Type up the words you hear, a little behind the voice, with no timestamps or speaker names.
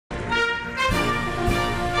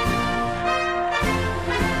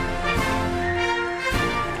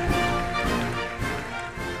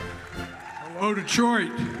Hello, Detroit.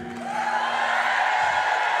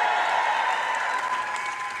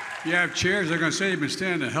 You have chairs. They're going to say you've been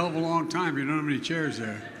standing a hell of a long time. You don't have any chairs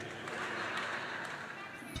there.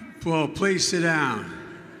 Well, please sit down.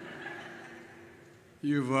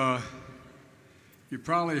 You've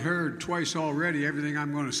probably heard twice already everything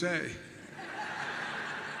I'm going to say.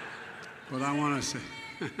 But I want to say,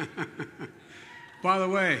 by the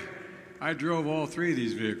way, I drove all three of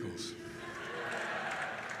these vehicles.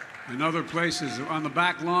 In other places, on the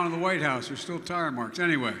back lawn of the White House, there's still tire marks.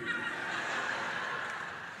 Anyway,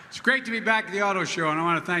 it's great to be back at the auto show, and I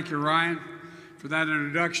want to thank you, Ryan, for that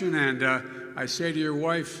introduction. And I say to your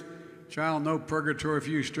wife, child, no purgatory for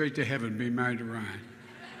you, straight to heaven, being married to Ryan.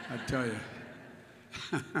 I tell you.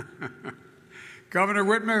 Governor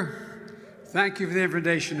Whitmer, thank you for the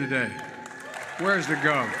invitation today. Where's the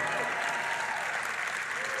Gov?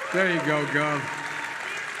 There you go, Gov.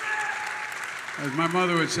 As my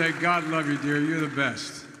mother would say, God love you, dear. You're the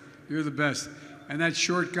best. You're the best. And that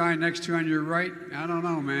short guy next to you on your right, I don't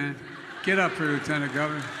know, man. Get up here, Lieutenant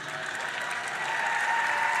Governor.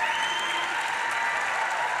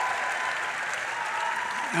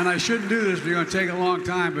 And I shouldn't do this, but it's going to take a long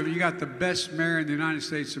time, but you got the best mayor in the United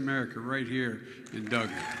States of America right here in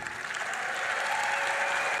Duggan.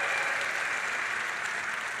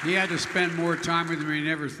 He had to spend more time with me than he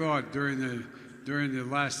never thought during the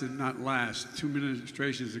last, not last, 2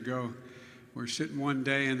 administrations ago. We're sitting one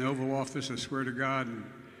day in the Oval Office, I swear to God, and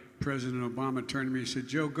President Obama turned to me and said,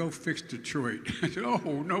 Joe, go fix Detroit. I said, oh,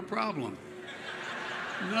 no problem.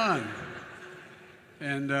 None.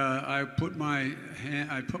 And I put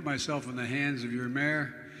myself in the hands of your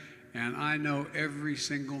mayor, and I know every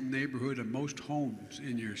single neighborhood and most homes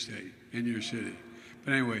in your state, in your city.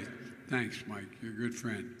 But anyway, thanks, Mike. You're a good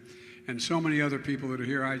friend. And so many other people that are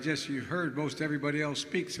here. You've heard most everybody else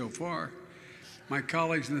speak so far. My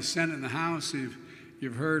colleagues in the Senate and the House,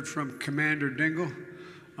 you've heard from Commander Dingle.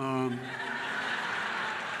 I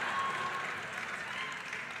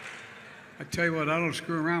tell you what, I don't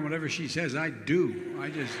screw around. Whatever she says, I do.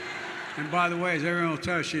 And by the way, as everyone will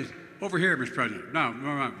tell you, she's over here, Mr. President.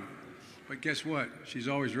 No. But guess what? She's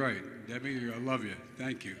always right. Debbie, I love you.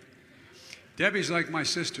 Thank you. Debbie's like my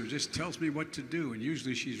sister, just tells me what to do, and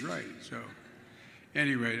usually she's right. So,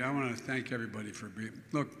 anyway, I want to thank everybody for being.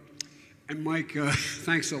 Look, and Mike,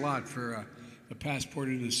 thanks a lot for the passport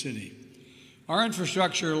into the city. Our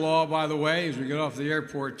infrastructure law, by the way, as we get off the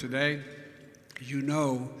airport today, you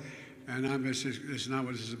know, and this is not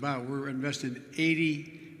what this is about, we're investing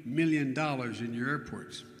 $80 million in your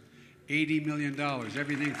airports. $80 million,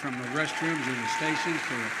 everything from the restrooms and the stations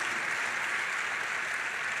to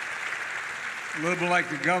a little bit like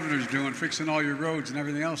the governor's doing, fixing all your roads and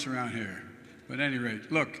everything else around here. But at any rate,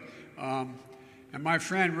 look, and my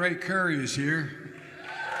friend Ray Curry is here.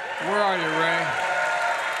 Where are you, Ray?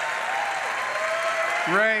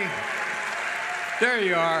 Ray, there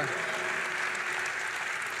you are.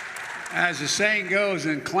 As the saying goes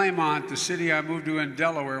in Claymont, the city I moved to in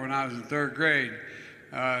Delaware when I was in 3rd grade,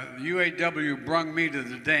 the UAW brung me to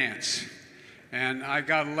the dance. And I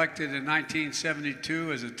got elected in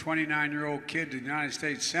 1972 as a 29-year-old kid to the United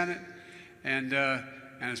States Senate. And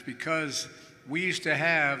it's because we used to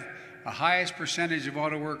have the highest percentage of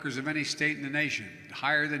auto workers of any state in the nation,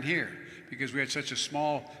 higher than here, because we had such a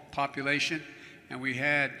small population. And we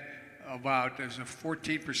had about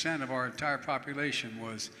 14% of our entire population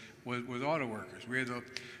was auto workers. We had the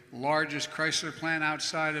largest Chrysler plant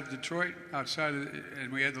outside of Detroit, and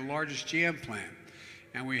we had the largest GM plant.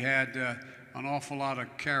 And we had an awful lot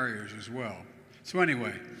of carriers as well. So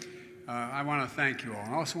anyway, I want to thank you all.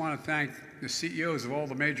 I also want to thank the CEOs of all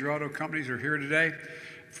the major auto companies who are here today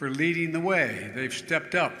for leading the way. They've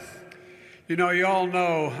stepped up. You know, you all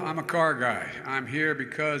know I'm a car guy. I'm here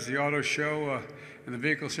because the auto show and the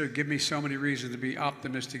vehicles here give me so many reasons to be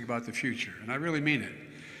optimistic about the future, and I really mean it.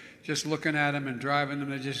 Just looking at them and driving them,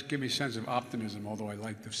 they just give me a sense of optimism, although I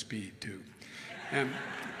like the speed too.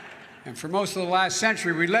 And for most of the last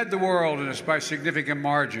century, we led the world in this by a significant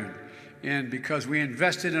margin. And because we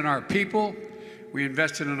invested in our people, we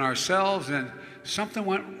invested in ourselves, and something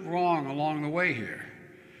went wrong along the way here.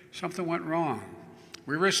 Something went wrong.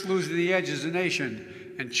 We risked losing the edge as a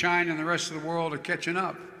nation, and China and the rest of the world are catching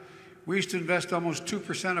up. We used to invest almost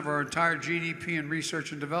 2% of our entire GDP in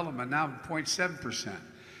research and development, now 0.7%.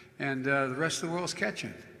 And the rest of the world's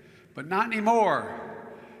catching. But not anymore.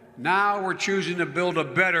 Now we're choosing to build a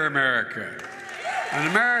better America. An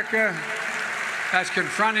America that's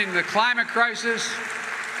confronting the climate crisis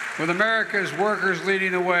with America's workers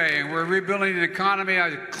leading the way. And we're rebuilding an economy,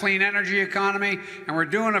 a clean energy economy, and we're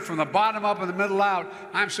doing it from the bottom up and the middle out.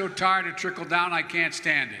 I'm so tired of trickle down, I can't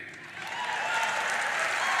stand it.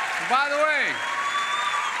 by the way,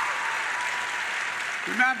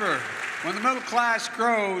 remember, when the middle class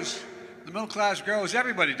grows,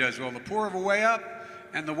 everybody does well. The poor have a way up,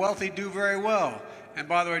 and the wealthy do very well. And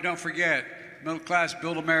by the way, don't forget, middle class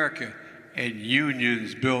built America, and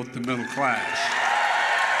unions built the middle class.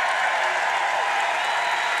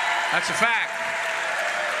 That's a fact.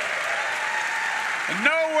 And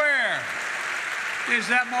nowhere is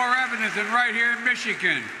that more evident than right here in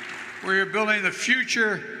Michigan, where you're building the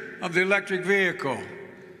future of the electric vehicle.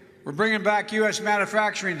 We're bringing back U.S.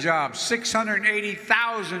 manufacturing jobs,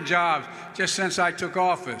 680,000 jobs just since I took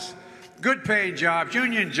office. Good paying jobs,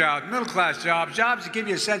 union jobs, middle class jobs, jobs that give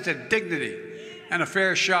you a sense of dignity and a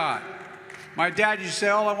fair shot. My dad used to say,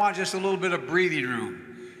 all I want is just a little bit of breathing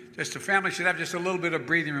room. Just a family should have just a little bit of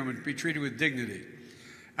breathing room and be treated with dignity.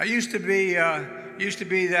 It used to be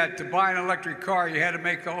that to buy an electric car, you had to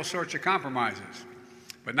make all sorts of compromises.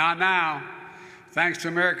 But not now. Thanks to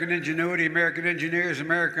American ingenuity, American engineers,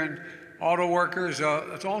 American auto workers,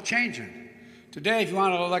 it's all changing. Today, if you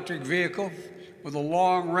want an electric vehicle with a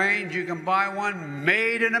long range, you can buy one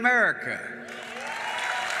made in America.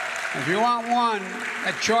 If you want one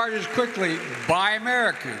that charges quickly, buy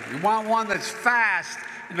American. You want one that's fast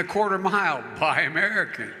in the quarter mile, buy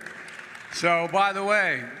American. So, by the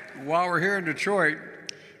way, while we're here in Detroit,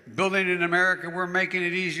 building in America, we're making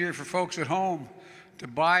it easier for folks at home to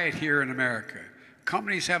buy it here in America.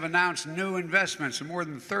 Companies have announced new investments of more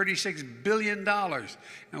than $36 billion in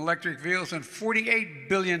electric vehicles and $48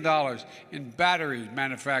 billion in battery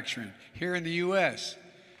manufacturing here in the U.S.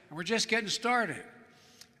 And we're just getting started.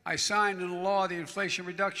 I signed into law the Inflation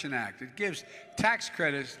Reduction Act. It gives tax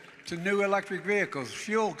credits to new electric vehicles,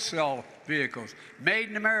 fuel cell vehicles, made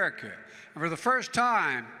in America. And for the first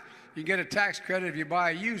time, you get a tax credit if you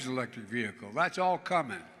buy a used electric vehicle. That's all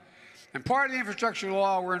coming. And part of the infrastructure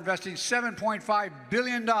law, we're investing $7.5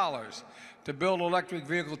 billion to build electric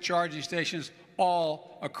vehicle charging stations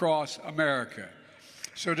all across America.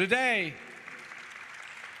 So today,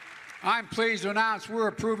 I'm pleased to announce we're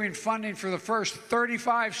approving funding for the first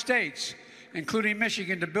 35 states, including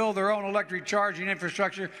Michigan, to build their own electric charging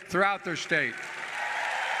infrastructure throughout their state.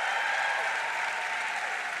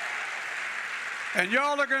 And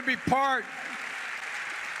y'all are going to be part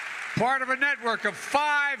of a network of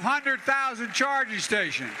 500,000 charging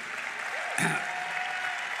stations.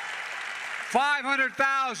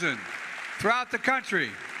 500,000 throughout the country,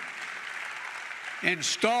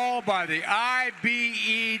 installed by the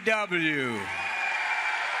IBEW.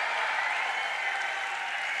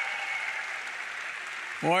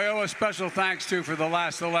 Well, I owe a special thanks, too, for the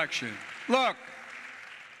last election. Look,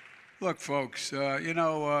 folks,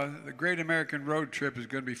 the Great American Road Trip is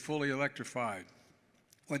going to be fully electrified.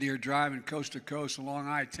 Whether you're driving coast to coast along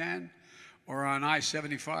I-10 or on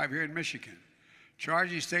I-75 here in Michigan,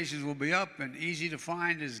 charging stations will be up and easy to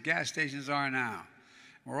find as gas stations are now.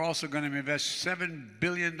 We're also going to invest $7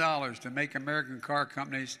 billion to make American car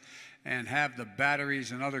companies and have the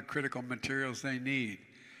batteries and other critical materials they need.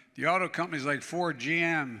 The auto companies like Ford,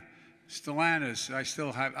 GM, Stellantis, I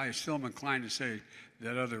still am inclined to say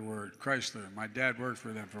that other word, Chrysler. My dad worked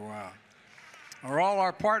for them for a while. Are all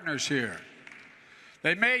our partners here.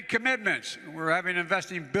 They made commitments. We're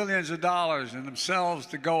investing billions of dollars in themselves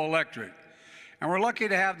to go electric. And we're lucky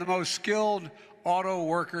to have the most skilled auto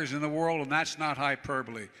workers in the world, and that's not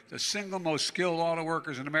hyperbole. The single most skilled auto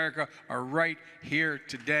workers in America are right here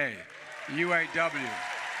today, the UAW.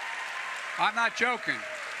 I'm not joking.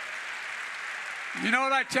 You know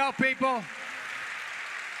what I tell people?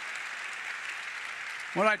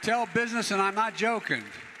 What I tell business, and I'm not joking,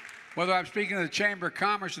 whether I'm speaking to the Chamber of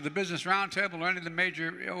Commerce or the Business Roundtable or any of the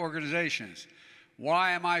major organizations.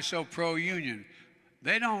 Why am I so pro-union?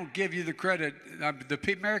 They don't give you the credit.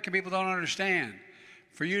 The American people don't understand.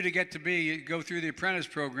 For you to go through the apprentice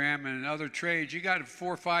program and other trades, you got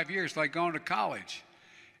 4 or 5 years, like going to college.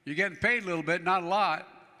 You're getting paid a little bit, not a lot,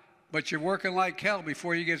 but you're working like hell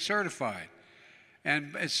before you get certified.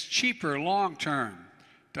 And it's cheaper long term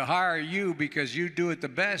to hire you because you do it the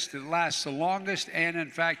best, it lasts the longest, and in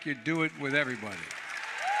fact, you do it with everybody.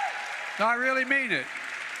 No, I really mean it.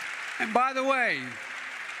 And by the way,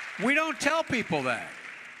 we don't tell people that.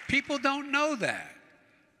 People don't know that.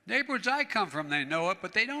 Neighborhoods I come from, they know it,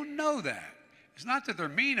 but they don't know that. It's not that they're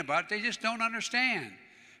mean about it, they just don't understand.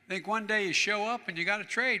 I think one day you show up and you got a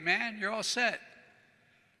trade, man, you're all set.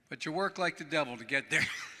 But you work like the devil to get there.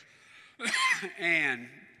 And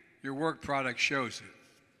your work product shows it.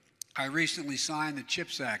 I recently signed the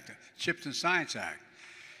CHIPS and Science Act,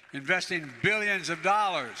 investing billions of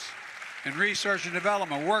dollars in research and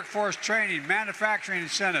development, workforce training, manufacturing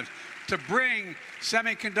incentives to bring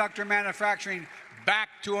semiconductor manufacturing back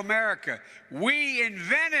to America. We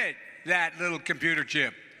invented that little computer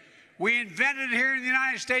chip. We invented it here in the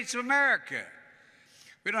United States of America.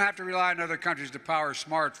 We don't have to rely on other countries to power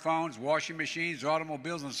smartphones, washing machines,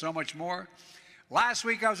 automobiles, and so much more. Last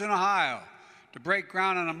week I was in Ohio to break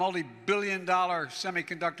ground on a multi-billion-dollar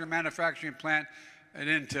semiconductor manufacturing plant at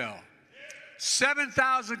Intel.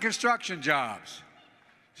 7,000 construction jobs.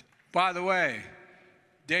 By the way,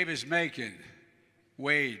 Davis-Macon,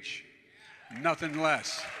 wage, nothing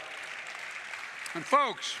less. And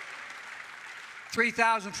folks,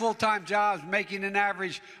 3,000 full-time jobs making an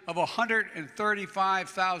average of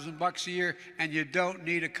 $135,000 a year, and you don't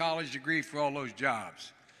need a college degree for all those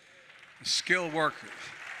jobs. Skilled workers.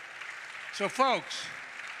 So folks,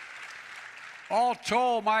 all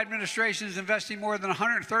told, my administration is investing more than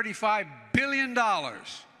 $135 billion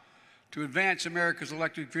to advance America's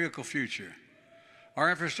electric vehicle future. Our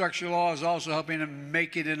infrastructure law is also helping to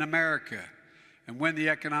make it in America and win the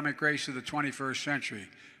economic race of the 21st century.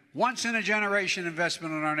 Once-in-a-generation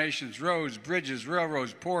investment in our nation's roads, bridges,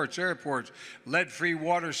 railroads, ports, airports, lead-free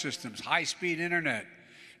water systems, high-speed internet.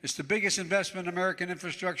 It's the biggest investment in American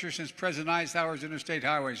infrastructure since President Eisenhower's interstate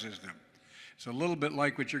highway system. It's a little bit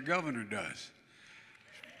like what your governor does.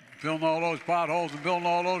 Building all those potholes and building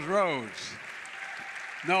all those roads.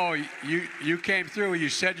 No, you came through. You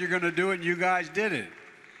said you're going to do it, and you guys did it.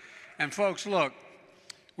 And folks, look,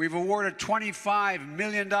 we've awarded $25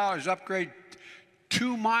 million to upgrade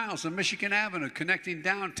 2 miles of Michigan Avenue connecting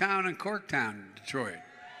downtown and Corktown, Detroit.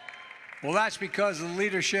 Well, that's because of the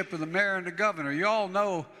leadership of the mayor and the governor. You all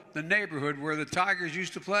know the neighborhood where the Tigers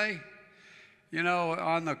used to play, you know,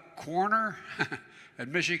 on the corner at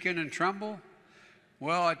Michigan and Trumbull.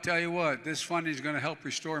 Well, I tell you what, this funding is going to help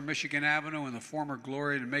restore Michigan Avenue and the former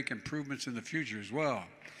glory and make improvements in the future as well.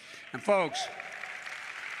 And folks,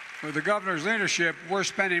 with the governor's leadership, we're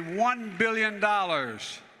spending $1 billion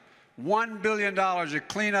 $1 billion to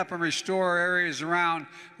clean up and restore areas around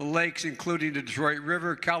the lakes, including the Detroit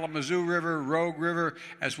River, Kalamazoo River, Rogue River,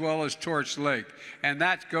 as well as Torch Lake. And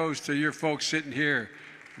that goes to your folks sitting here,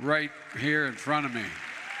 right here in front of me.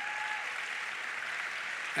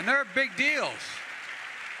 And they're big deals.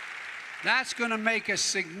 That's going to make a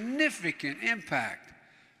significant impact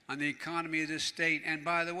on the economy of this state. And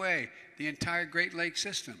by the way, the entire Great Lakes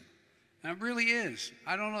system. And it really is.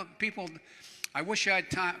 I don't know, people, I wish I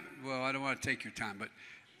had time. Well, I don't want to take your time, but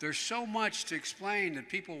there's so much to explain that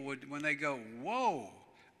people would, when they go, whoa,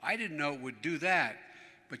 I didn't know it would do that.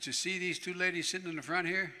 But you see these two ladies sitting in the front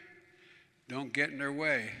here? Don't get in their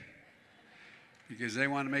way, because they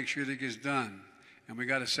want to make sure that gets done. And we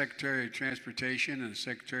got a Secretary of Transportation and a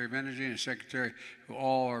Secretary of Energy and a Secretary who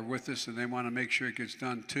all are with us, and they want to make sure it gets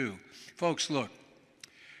done too. Folks, look,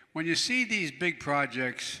 when you see these big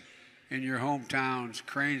projects in your hometowns,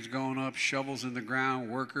 cranes going up, shovels in the ground,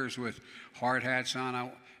 workers with hard hats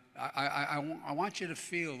on, I want you to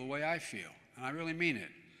feel the way I feel, and I really mean it.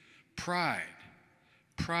 Pride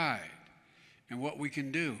in what we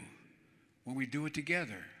can do when we do it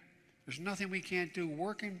together. There's nothing we can't do.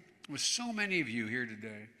 Working with so many of you here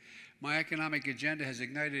today, my economic agenda has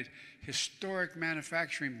ignited historic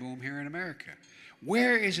manufacturing boom here in America.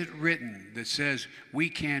 Where is it written that says we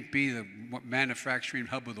can't be the manufacturing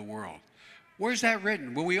hub of the world? Where's that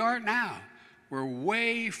written? Well, we aren't now. We're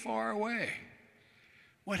way far away.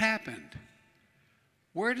 What happened?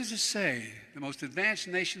 Where does it say the most advanced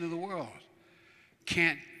nation of the world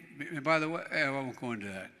can't, and by the way, I won't go into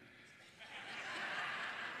that.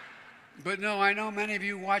 But no, I know many of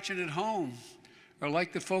you watching at home are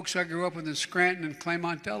like the folks I grew up with in Scranton and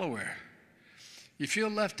Claymont, Delaware. You feel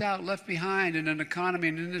left out, left behind in an economy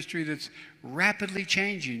and industry that's rapidly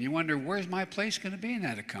changing. You wonder, where's my place going to be in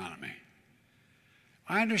that economy?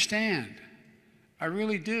 I understand. I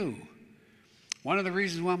really do. One of the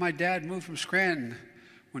reasons why my dad moved from Scranton,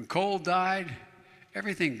 when coal died,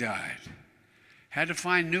 everything died. Had to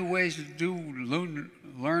find new ways to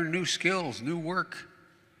learn new skills, new work.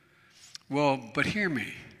 Well, but hear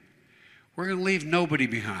me. We're going to leave nobody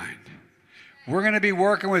behind. We're going to be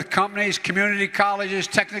working with companies, community colleges,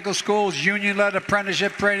 technical schools, union-led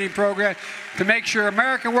apprenticeship training programs to make sure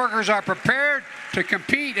American workers are prepared to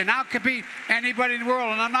compete and outcompete anybody in the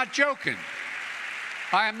world. And I'm not joking.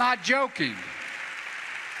 I am not joking.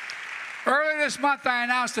 Earlier this month, I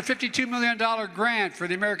announced a $52 million grant for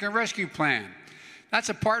the American Rescue Plan. That's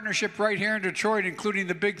a partnership right here in Detroit, including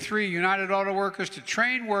the big three, United Auto Workers, to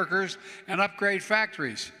train workers and upgrade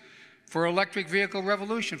factories for electric vehicle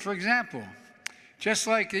revolution. For example, just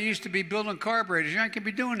like they used to be building carburetors, you aren't going to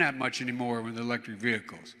be doing that much anymore with electric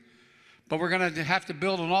vehicles. But we're going to have to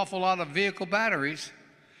build an awful lot of vehicle batteries.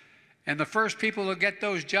 And the first people to get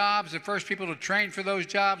those jobs, the first people to train for those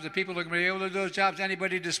jobs, the people that are going to be able to do those jobs,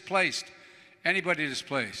 anybody displaced. Anybody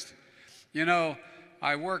displaced. You know,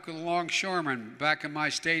 I work with longshoremen back in my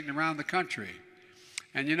state and around the country.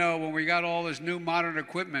 And you know, when we got all this new modern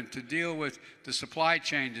equipment to deal with the supply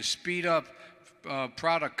chain, to speed up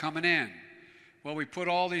product coming in, well, we put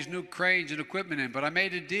all these new cranes and equipment in. But I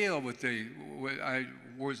made a deal with I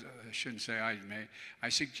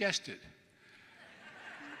suggested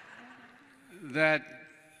that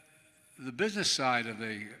the business side of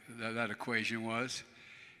that equation was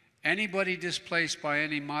anybody displaced by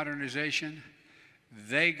any modernization,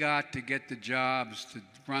 they got to get the jobs to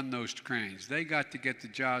run those cranes. They got to get the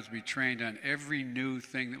jobs to be trained on every new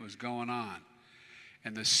thing that was going on.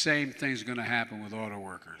 And the same thing's going to happen with auto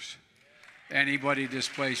workers. Anybody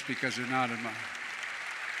displaced because they're not in.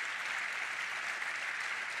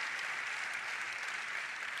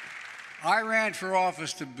 I ran for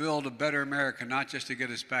office to build a better America, not just to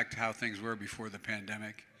get us back to how things were before the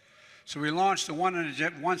pandemic. So we launched a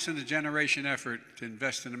once-in-a-generation effort to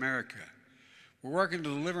invest in America. We're working to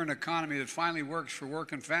deliver an economy that finally works for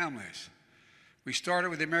working families. We started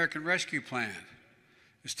with the American Rescue Plan.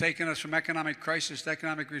 It's taken us from economic crisis to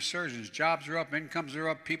economic resurgence. Jobs are up, incomes are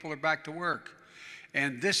up, people are back to work.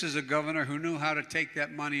 And this is a governor who knew how to take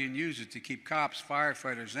that money and use it to keep cops,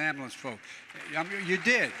 firefighters, ambulance folk. You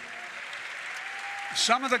did.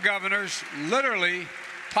 Some of the governors literally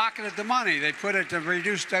pocketed the money. They put it to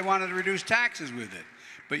reduce, they wanted to reduce taxes with it.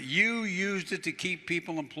 But you used it to keep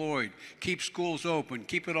people employed, keep schools open,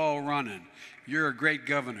 keep it all running. You're a great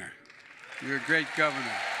governor. You're a great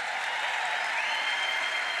governor.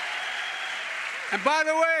 And by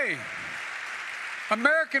the way,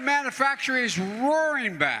 American manufacturing is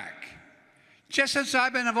roaring back. Just since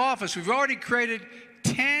I've been in office, we've already created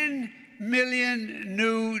 10 million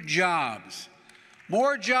new jobs.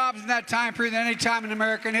 More jobs in that time period than any time in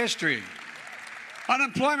American history.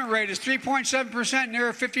 Unemployment rate is 3.7%, near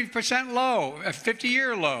a 50% low, a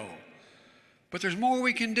 50-year low. But there's more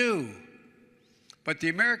we can do. But the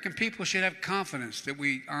American people should have confidence that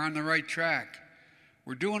we are on the right track.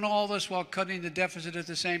 We're doing all this while cutting the deficit at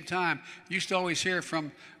the same time. I used to always hear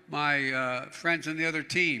from my friends on the other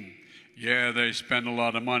team, yeah, they spend a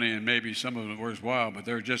lot of money and maybe some of it worthwhile, but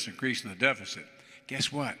they're just increasing the deficit. Guess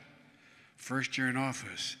what? First year in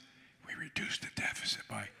office, we reduced the deficit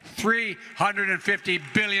by $350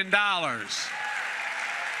 billion.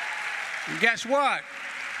 And guess what?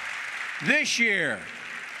 This year,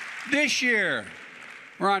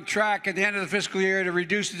 we're on track at the end of the fiscal year to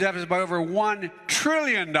reduce the deficit by over $1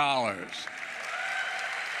 trillion.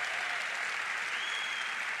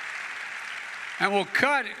 And we'll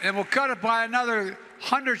cut it by another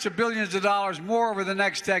hundreds of billions of dollars more over the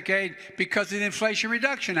next decade because of the Inflation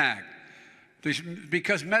Reduction Act.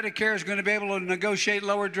 Because Medicare is going to be able to negotiate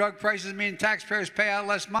lower drug prices, meaning taxpayers pay out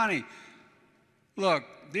less money. Look,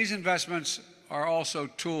 these investments are also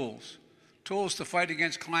tools to fight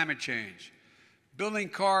against climate change. Building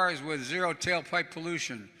cars with zero tailpipe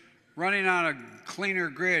pollution, running on a cleaner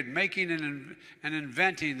grid, making and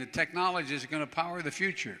inventing the technologies that are going to power the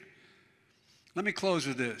future. Let me close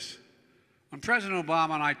with this. When President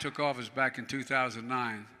Obama and I took office back in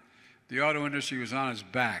 2009, the auto industry was on its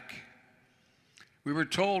back. We were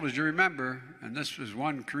told, as you remember, and this was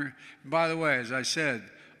one career, by the way, as I said,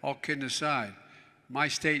 all kidding aside, my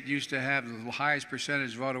state used to have the highest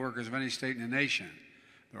percentage of auto workers of any state in the nation.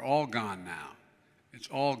 They're all gone now. It's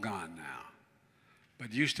all gone now.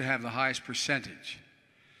 But used to have the highest percentage.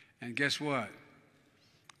 And guess what?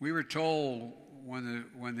 We were told when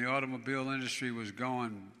the automobile industry was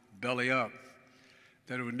going belly up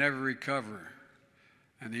that it would never recover.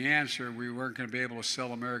 And the answer, we weren't going to be able to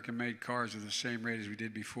sell American-made cars at the same rate as we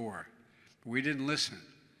did before. But we didn't listen.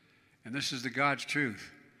 And this is the God's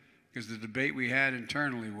truth. Because the debate we had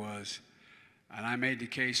internally was, and I made the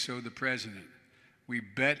case, so did the president, we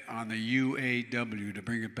bet on the UAW to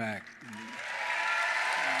bring it back.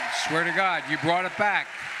 Swear to God, you brought it back.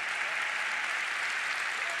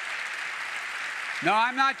 No,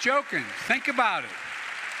 I'm not joking. Think about it.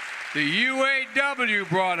 The UAW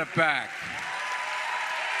brought it back.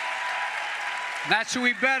 And that's who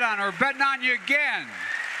we bet on. We're betting on you again.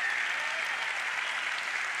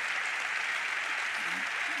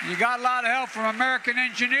 You got a lot of help from American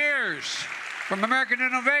engineers, from American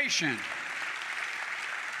innovation.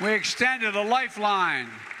 We extended a lifeline,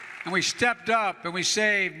 and we stepped up, and we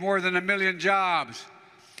saved more than 1 million jobs.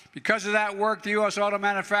 Because of that work, the U.S. auto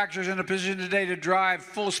manufacturers are in a position today to drive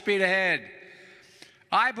full speed ahead.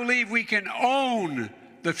 I believe we can own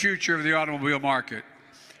the future of the automobile market.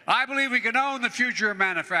 I believe we can own the future of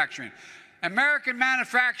manufacturing. American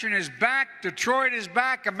manufacturing is back. Detroit is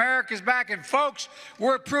back. America's back. And folks,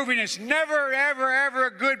 we're proving it's never, ever, ever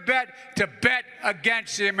a good bet to bet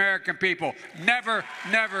against the American people. Never,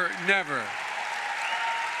 never, never.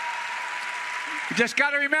 You just got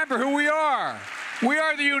to remember who we are. We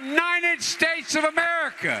are the United States of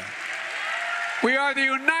America. We are the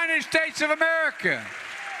United States of America.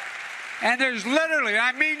 And there's literally,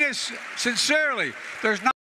 I mean this sincerely, there's not